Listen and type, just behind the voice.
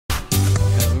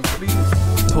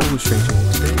total stranger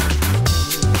here today.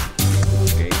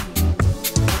 Okay.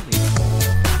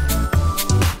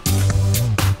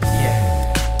 Yeah.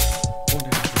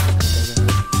 Wonder how this is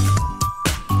gonna go down.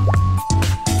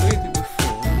 Played it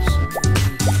before, so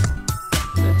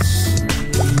let's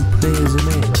play as a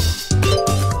male.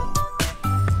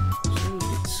 So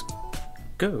let's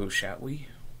go, shall we?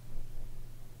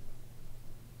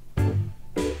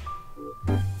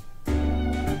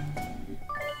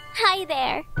 Hi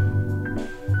there.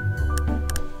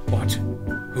 What?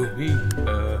 Who, me?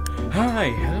 Hi,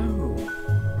 hello.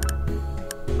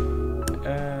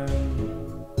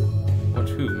 What,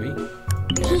 who, me?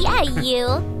 Yeah, you.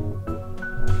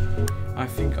 I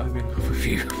think I'm in love with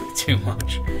you too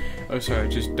much. Oh, sorry, I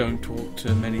just don't talk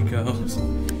to many girls.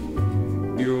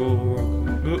 You're,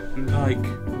 like,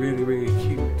 really, really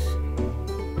cute.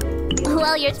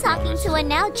 Well, you're talking to one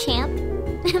now, champ.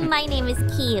 My name is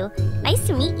Kiyu. Nice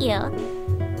to meet you.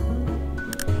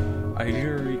 I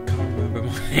literally can't remember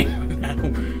my name now.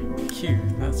 Q,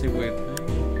 that's a weird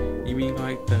thing. You mean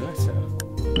like the letter?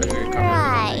 I literally can't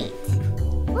Right.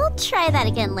 We'll try that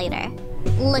again later.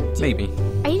 Look, dude, Maybe.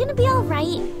 are you gonna be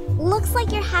alright? Looks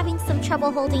like you're having some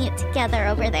trouble holding it together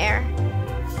over there.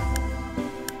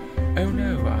 Oh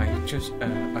no, I just,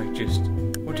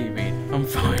 what do you mean? I'm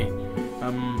fine.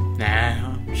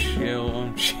 Nah, I'm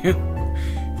chill.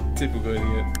 Typical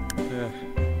idiot. No.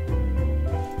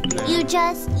 You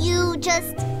just,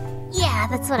 yeah,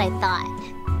 that's what I thought.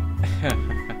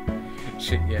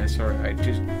 Shit, yeah, sorry, I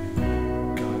just got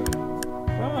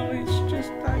well, it's just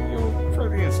that you're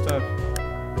pretty and stuff.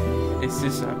 It's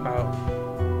just about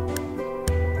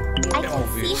I can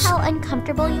obvious. see how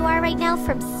uncomfortable you are right now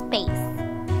from space.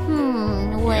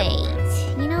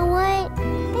 Wait. You know what?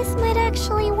 This might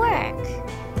actually work.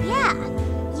 Yeah.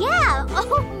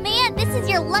 Oh man, this is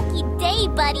your lucky day,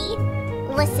 buddy.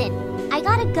 Listen, I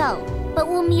gotta go, but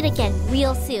we'll meet again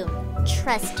real soon.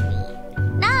 Trust me.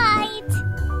 Night!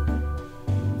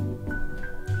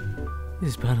 This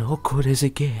is about as awkward as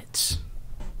it gets.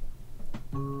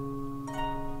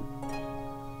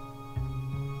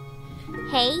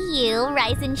 Hey you,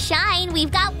 rise and shine,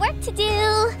 we've got work to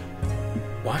do.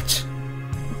 What?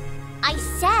 I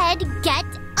said get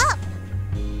up.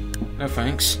 No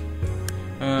thanks.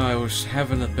 I was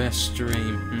having the best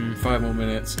dream. 5 more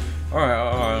minutes.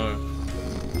 Alright.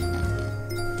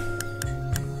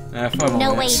 5 more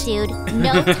No way, minutes. dude.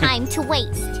 No time to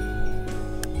waste.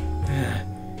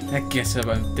 I guess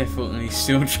I'm definitely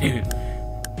still dreaming.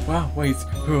 Wow, wait,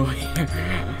 who are you?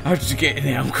 How did you get in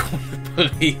there? I'm calling the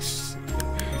police.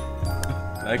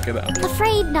 Look it up.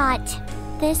 Afraid not.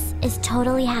 This is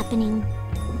totally happening.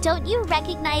 Don't you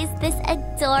recognize this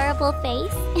adorable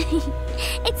face?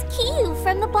 It's Kiyu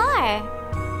from the bar.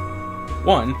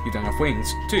 1, you don't have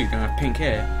wings. 2, you don't have pink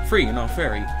hair. 3, you're not a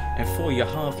fairy. And 4, you're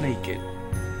half naked.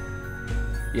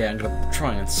 Yeah, I'm gonna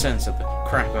try and censor the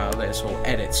crap out of this or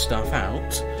edit stuff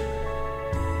out.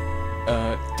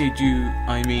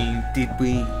 Did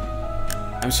we?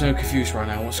 I'm so confused right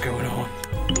now. What's going on?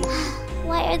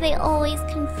 Why are they always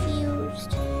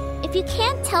confused? If you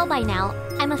can't tell by now,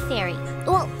 I'm a fairy.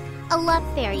 Well, a love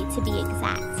fairy to be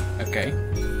exact. Okay.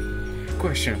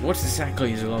 Question, what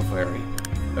exactly is a love fairy?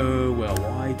 Oh, well,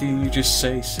 why didn't you just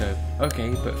say so?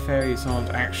 Okay, but fairies aren't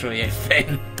actually a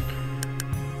thing.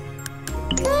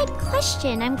 Good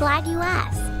question. I'm glad you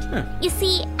asked. Huh. You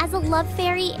see, as a love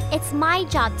fairy, it's my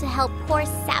job to help poor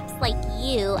saps like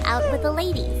you out with the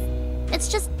ladies. It's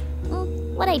just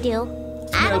what I do.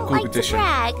 I don't like to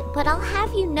brag, but I'll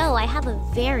have you know I have a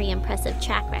very impressive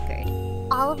track record.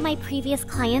 All of my previous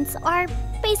clients are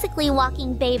basically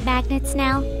walking babe magnets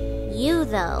now. You,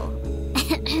 though.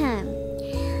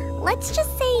 Let's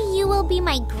just say you will be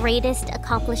my greatest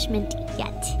accomplishment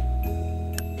yet.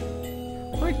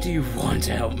 Why do you want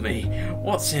to help me?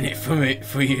 What's in it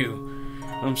for you?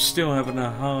 I'm still having a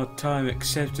hard time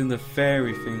accepting the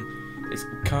fairy thing. It's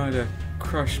kinda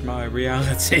crushed my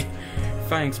reality.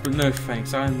 Thanks, but no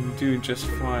thanks. I'm doing just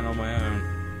fine on my own.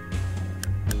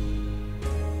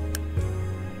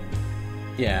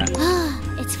 Yeah.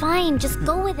 It's fine, just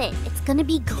go with it. It's gonna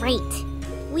be great.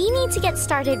 We need to get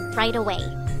started right away.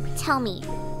 Tell me,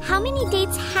 how many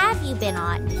dates have you been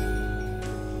on?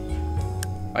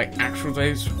 Like actual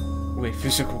dates with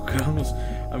physical girls?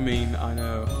 I mean, I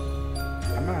know.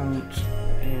 Amount.